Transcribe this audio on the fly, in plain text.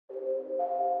Who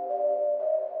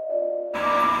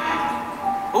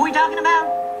are we talking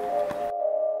about?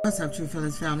 What's up, True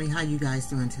Feelings family? How you guys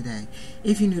doing today?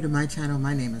 If you're new to my channel,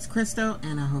 my name is Crystal,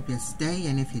 and I hope you stay.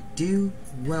 And if you do,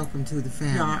 welcome to the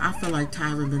family. Y'all, I feel like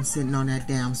Tyron been sitting on that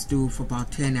damn stool for about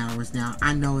 10 hours now.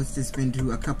 I know it's just been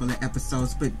through a couple of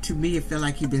episodes, but to me, it feel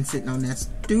like he been sitting on that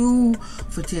stool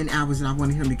for 10 hours, and I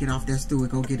wanted him to get off that stool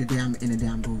and go get in a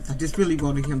damn booth. I just really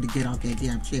wanted him to get off that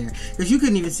damn chair, because you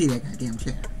couldn't even see that goddamn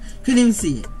chair. Couldn't even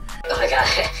see it. Oh my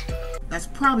god. That's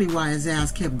probably why his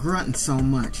ass kept grunting so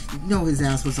much. You know his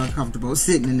ass was uncomfortable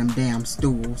sitting in them damn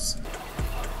stools.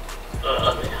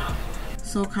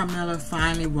 So Carmela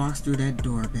finally walks through that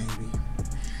door, baby.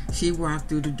 She walked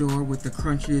through the door with the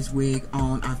crunchiest wig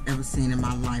on I've ever seen in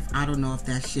my life. I don't know if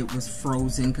that shit was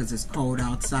frozen because it's cold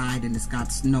outside and it's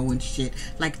got snow and shit.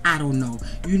 Like, I don't know.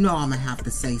 You know I'm gonna have to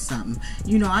say something.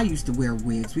 You know, I used to wear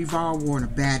wigs. We've all worn a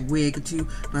bad wig or two.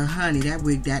 But honey, that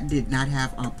wig, that did not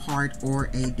have a part or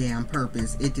a damn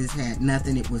purpose. It just had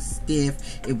nothing. It was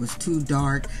stiff. It was too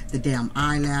dark. The damn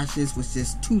eyelashes was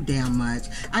just too damn much.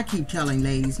 I keep telling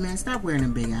ladies, man, stop wearing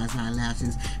them big ass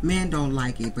eyelashes. Men don't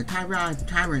like it. But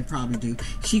Tyron probably do.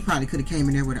 She probably could have came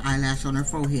in there with an eyelash on her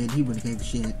forehead. He wouldn't gave a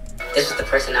shit. This was the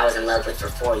person I was in love with for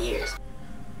 4 years.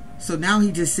 So now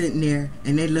he just sitting there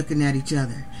and they looking at each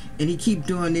other. And he keep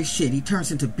doing this shit. He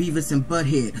turns into Beavis and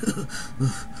Butthead.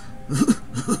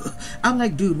 I'm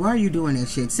like, dude, why are you doing that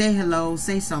shit? Say hello,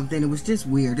 say something. It was just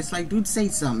weird. It's like, dude, say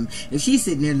something. And she's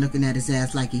sitting there looking at his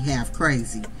ass like he half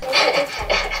crazy.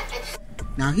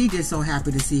 Now, he just so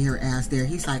happy to see her ass there.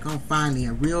 He's like, oh, finally,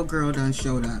 a real girl done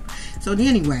showed up. So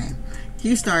anyway,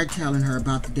 he started telling her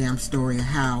about the damn story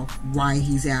of why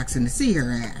he's asking to see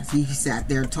her ass. He sat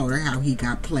there and told her how he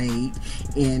got played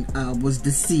and was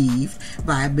deceived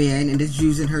by a man and is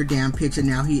using her damn picture.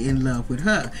 Now he in love with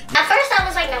her. At first I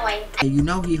was like, no way. And you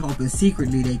know he hoping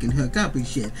secretly they can hook up and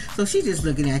shit. So she just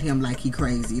looking at him like he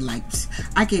crazy. Like,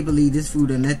 I can't believe this fool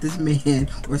done let this man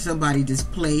or somebody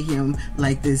just play him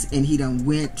like this, and he done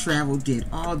went, traveled, did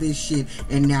all this shit,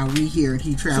 and now we here and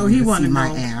he traveled. So he want to see my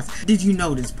ass. Did you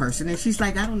know this person? And she's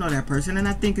like, I don't know that person, and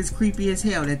I think it's creepy as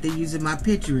hell that they using my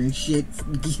picture and shit,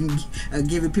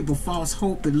 giving people false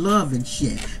hope and love and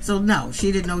shit. So no,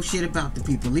 she didn't know shit about the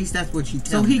people. At least that's what she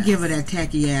told me. So he give her that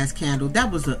tacky ass candle.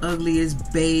 That was the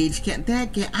ugliest beige candle.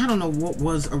 I don't know what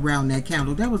was around that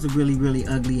candle. That was a really, really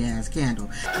ugly ass candle.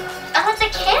 Oh, it's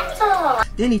a candle.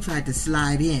 Then he tried to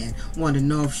slide in, wanted to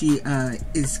know if she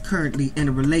is currently in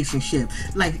a relationship,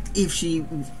 like if she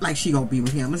gonna be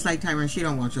with him. It's like, Tyron, she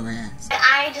don't want your ass.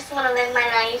 I just want to live my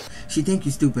life. She think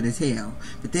you stupid as hell.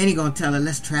 But then he gonna tell her,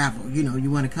 let's travel. You know,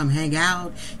 you want to come hang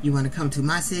out? You want to come to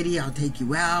my city? I'll take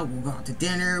you out. We'll go out to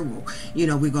dinner.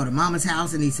 We go to mama's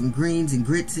house and eat some greens and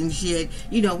grits and shit.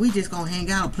 You know, we just gonna hang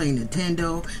out, play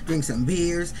Nintendo, drink some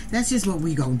beers. That's just what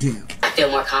we gonna do. I feel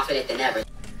more confident than ever.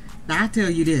 Now I tell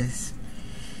you this,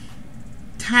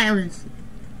 Tyron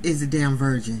is a damn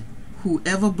virgin.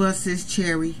 Whoever busts his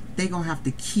cherry, they gonna have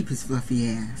to keep his fluffy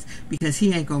ass, because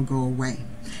he ain't gonna go away.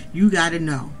 You gotta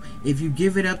know, if you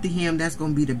give it up to him, that's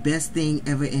gonna be the best thing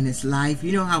ever in his life.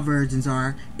 You know how virgins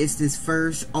are. It's this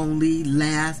first, only,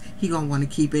 last. He gonna want to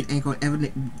keep it. Ain't gonna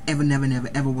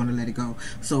ever want to let it go.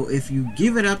 So if you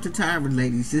give it up to Tyron,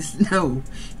 ladies, just know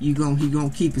he gonna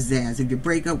keep his ass. If you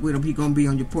break up with him, he gonna be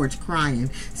on your porch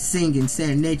crying, singing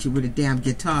sad nature with a damn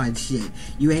guitar and shit.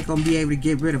 You ain't gonna be able to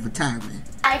get rid of a Tyron.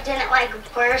 I didn't like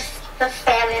burst the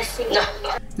fantasy.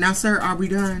 Now, sir, are we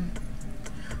done?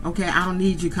 Okay, I don't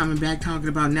need you coming back talking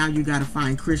about now you gotta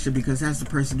find Christian, because that's the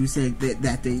person who said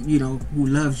that they, you know, who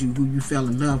loves you, who you fell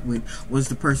in love with, was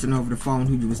the person over the phone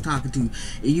who you was talking to. And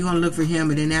you're gonna look for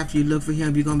him, and then after you look for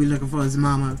him, you're gonna be looking for his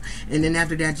mama, and then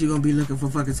after that, you're gonna be looking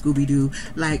for fucking Scooby-Doo.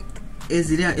 Like,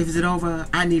 is it over?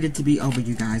 I need it to be over,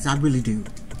 you guys. I really do.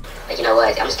 Like, you know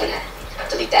what? I'm just gonna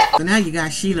delete that. So now you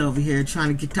got Sheila over here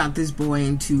trying to talk this boy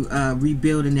into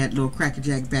rebuilding that little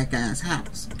crackerjack back ass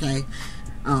house. Okay.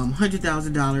 $100,000,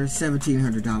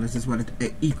 $1,700 is what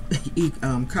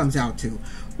it comes out to,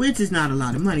 which is not a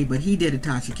lot of money, but he did a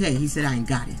Tasha K. He said, I ain't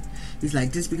got it. He's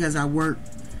like, just because I work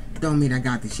don't mean I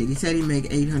got the shit. He said he make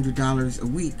 $800 a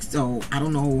week, so I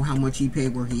don't know how much he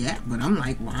paid where he at, but I'm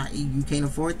like, why? You can't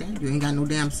afford that? You ain't got no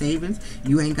damn savings?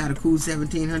 You ain't got a cool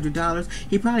 $1,700?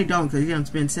 He probably don't, because he done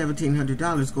spend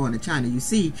 $1,700 going to China. You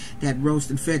see that roast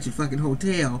and fetch a fucking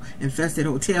hotel, infested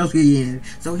hotel he in.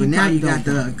 So he, but now you got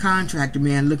the contractor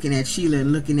man looking at Sheila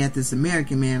and looking at this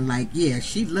American man like, yeah,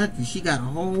 she lucky. She got a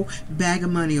whole bag of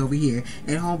money over here,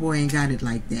 and homeboy ain't got it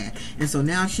like that. And so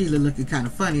now Sheila looking kind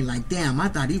of funny like, damn, I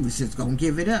thought he was was just gonna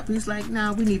give it up. He's like,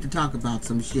 nah, we need to talk about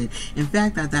some shit. In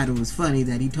fact, I thought it was funny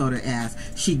that he told her ass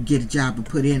she'd get a job and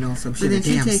put in on some shit. But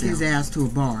then she take his ass to a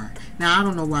bar. Now, I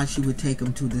don't know why she would take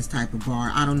him to this type of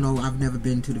bar. I don't know. I've never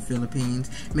been to the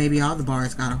Philippines. Maybe all the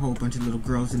bars got a whole bunch of little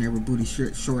girls in there with booty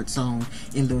shorts on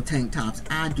in little tank tops.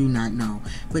 I do not know.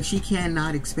 But she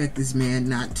cannot expect this man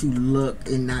not to look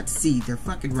and not see. They're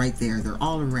fucking right there. They're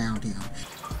all around him.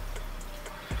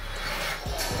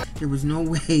 There was no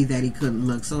way that he couldn't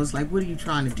look. So it's like, what are you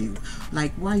trying to do?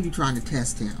 Like, why are you trying to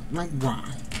test him? Like, why?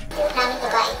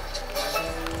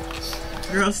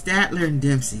 Girl, Statler and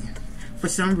Dempsey. For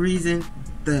some reason,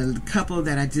 the couple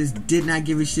that I just did not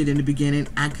give a shit in the beginning,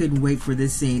 I couldn't wait for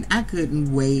this scene. I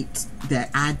couldn't wait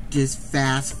that I just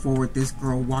fast forward this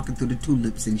girl walking through the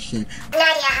tulips and shit.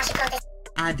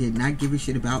 I did not give a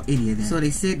shit about any of that. So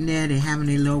they sitting there, they having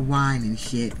their little wine and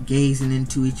shit, gazing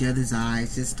into each other's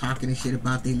eyes, just talking and shit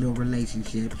about their little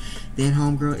relationship. Then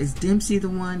homegirl, is Dempsey the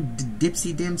one?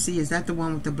 Dipsy Dempsey? Is that the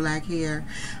one with the black hair?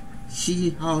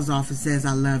 She hauls off and says,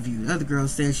 I love you. The other girl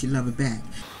says she love her back.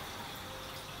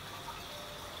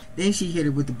 Then she hit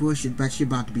her with the bullshit about she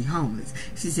about to be homeless.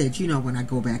 She said, you know, when I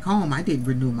go back home, I didn't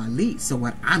renew my lease. So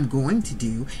what I'm going to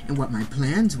do, and what my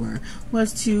plans were,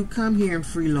 was to come here and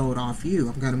freeload off you.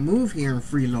 I'm going to move here and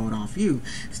freeload off you.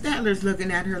 Statler's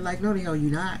looking at her like, no the hell you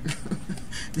not.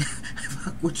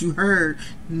 Fuck what you heard.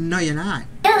 No, you're not.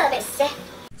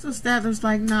 So Statler's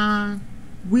like, nah.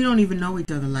 We don't even know each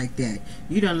other like that.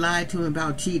 You done lied to him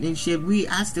about cheating and shit.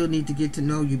 I still need to get to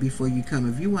know you before you come.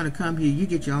 If you want to come here, you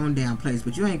get your own damn place.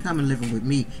 But you ain't coming living with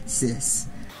me, sis.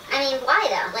 I mean, why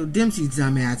though? So Dempsey's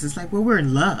dumbass is like, well, we're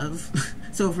in love.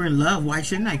 So if we're in love, why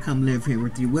shouldn't I come live here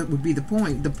with you? What would be the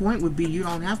point? The point would be you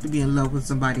don't have to be in love with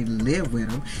somebody to live with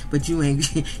them. But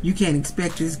you can't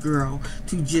expect this girl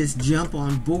to just jump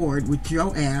on board with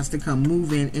your ass to come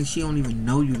move in, and she don't even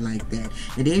know you like that.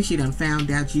 And then she done found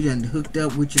out you done hooked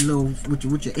up with your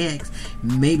with your ex.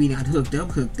 Maybe not hooked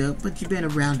up, but you've been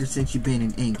around her since you've been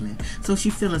in England. So she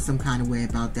feeling some kind of way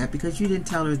about that because you didn't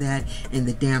tell her that in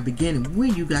the damn beginning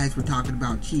when you guys were talking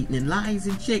about cheating and lies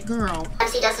and shit, girl.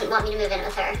 She doesn't want me to move in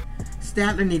with her.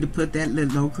 Statler need to put that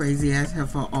little crazy ass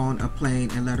heifer on a plane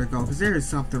and let her go, because there is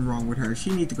something wrong with her. She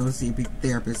need to go see a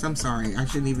therapist. I'm sorry, I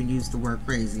shouldn't even use the word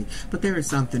crazy, but there is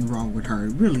something wrong with her.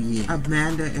 It really is.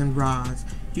 Amanda and Roz,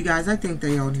 you guys, I think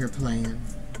they on here playing,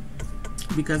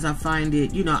 because I find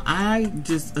it, you know, I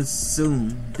just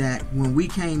assumed that when we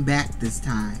came back this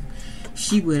time,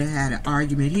 she would have had an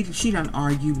argument. She done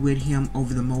argued with him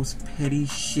over the most petty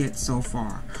shit so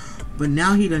far. But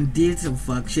now he done did some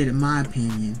fuck shit, in my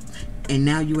opinion. And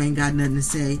now you ain't got nothing to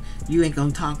say. You ain't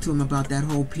gonna talk to him about that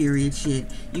whole period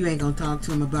shit. You ain't gonna talk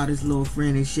to him about his little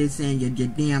friend and shit, saying your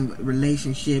damn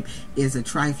relationship is a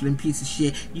trifling piece of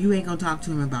shit. You ain't gonna talk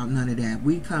to him about none of that.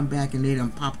 We come back and they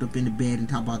done popped up in the bed and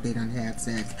talk about they done had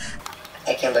sex.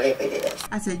 I can't believe we did this.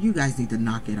 I said, you guys need to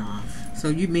knock it off. So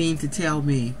you mean to tell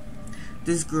me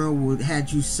this girl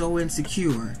had you so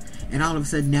insecure, and all of a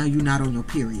sudden now you're not on your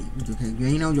period? Okay, you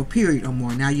ain't on your period no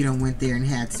more. Now you done went there and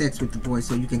had sex with the boy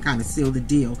so you can kind of seal the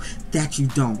deal that you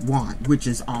don't want, which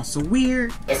is also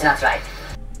weird. It's not right.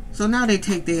 So now they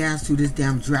take their ass to this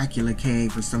damn Dracula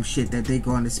cave or some shit that they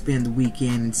going to spend the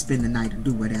weekend and spend the night or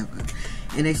do whatever.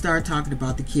 And they start talking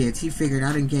about the kids. He figured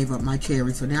I done gave up my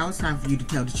cherry, so now it's time for you to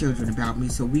tell the children about me.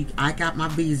 So I got my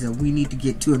visa. We need to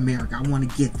get to America. I want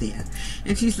to get there.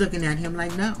 And she's looking at him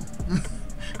like, no.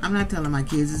 I'm not telling my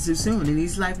kids it's too soon. And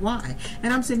he's like, why?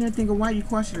 And I'm sitting there thinking, why are you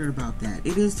questioning her about that?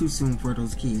 It is too soon for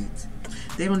those kids.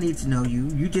 They don't need to know you.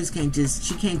 You just can't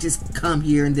she can't just come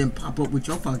here and then pop up with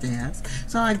your fucking ass.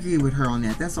 So I agree with her on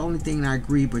that. That's the only thing I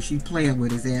agree, but she's playing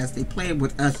with his ass. They playing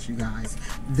with us, you guys.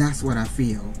 That's what I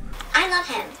feel. I love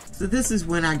him. So this is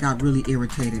when I got really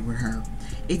irritated with her.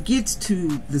 It gets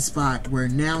to the spot where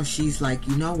now she's like,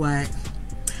 you know what?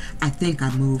 I think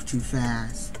I moved too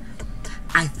fast.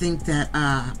 I think that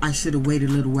I should have waited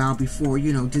a little while before,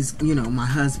 you know, just, you know, my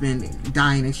husband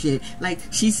dying and shit. Like,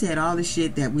 she said all the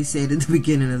shit that we said at the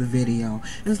beginning of the video.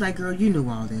 It was like, girl, you knew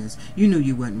all this. You knew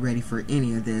you wasn't ready for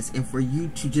any of this. And for you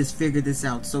to just figure this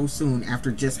out so soon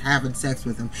after just having sex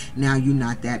with him, now you're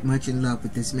not that much in love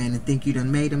with this man and think you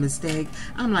done made a mistake.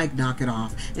 I'm like, knock it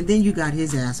off. And then you got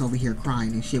his ass over here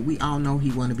crying and shit. We all know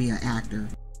he want to be an actor.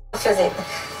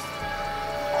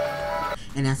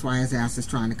 And that's why his ass is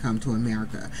trying to come to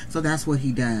America. So that's what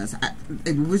he does.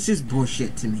 It was just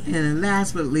bullshit to me. And then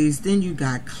last but least, then you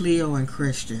got Cleo and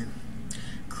Christian.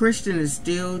 Christian is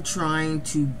still trying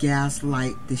to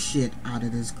gaslight the shit out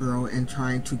of this girl and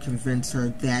trying to convince her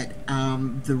that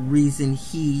the reason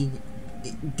he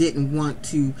didn't want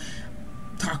to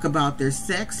talk about their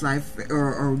sex life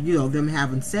or you know, them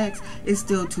having sex, is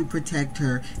still to protect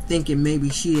her, thinking maybe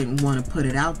she didn't want to put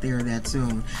it out there that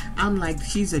soon. I'm like,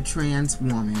 she's a trans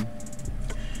woman.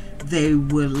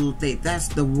 That's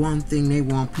the one thing they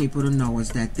want people to know, is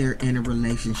that they're in a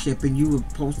relationship, and you were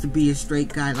supposed to be a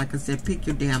straight guy. Like I said, pick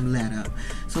your damn lead up.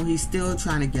 So he's still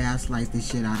trying to gaslight the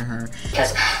shit out of her.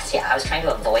 Because, yeah, I was trying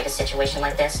to avoid a situation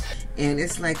like this. And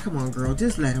it's like, come on, girl,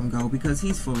 just let him go, because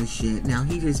he's full of shit. Now,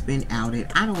 he just been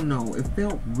outed. I don't know. It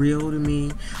felt real to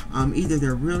me. Either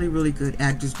they're really, really good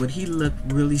actors, but he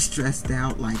looked really stressed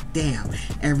out. Like, damn,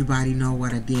 everybody know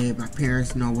what I did. My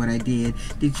parents know what I did.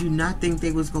 Did you not think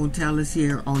they was going to tell us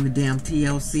here on the damn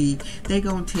TLC? They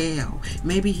going to tell.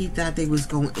 Maybe he thought they was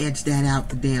going to edge that out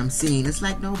the damn scene. It's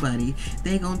like, nobody.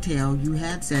 They going to tell you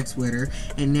had sex with her,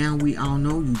 and now we all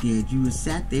know you did. You was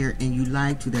sat there and you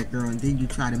lied to that girl, and then you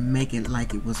try to make it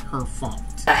like it was her fault.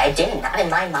 I didn't, not in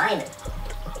my mind.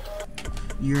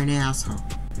 You're an asshole.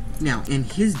 Now, in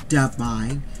his dumb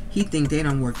mind, he think they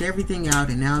done worked everything out,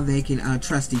 and now they can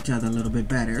trust each other a little bit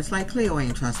better. It's like, Cleo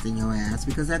ain't trusting your ass,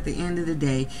 because at the end of the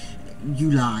day,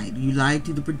 you lied. You lied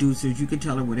to the producers. You can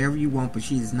tell her whatever you want, but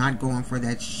she is not going for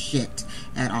that shit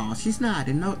at all. She's not,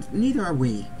 and no, neither are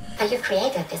we. But you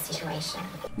created this situation.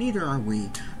 Neither are we.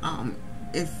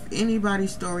 If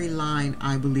anybody's storyline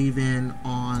I believe in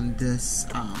on this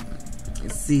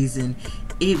season,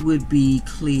 it would be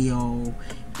Cleo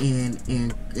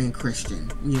and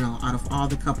Christian. You know, out of all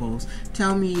the couples,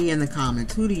 tell me in the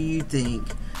comments, who do you think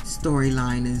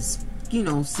storyline is, you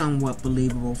know, somewhat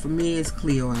believable? For me, it's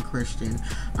Cleo and Christian.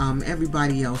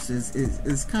 Everybody else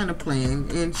is kind of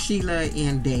playing, and Sheila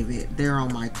and David, they're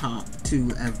on my top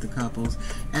two of the couples.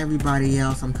 Everybody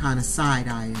else, I'm kind of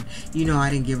side-eyeing. You know, I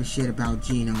didn't give a shit about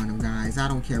Gino and them guys. I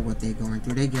don't care what they're going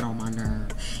through. They get on my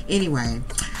nerve. Anyway,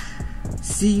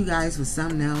 see you guys with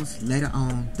something else later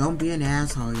on. Don't be an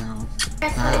asshole, y'all.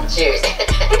 Bye. Cheers.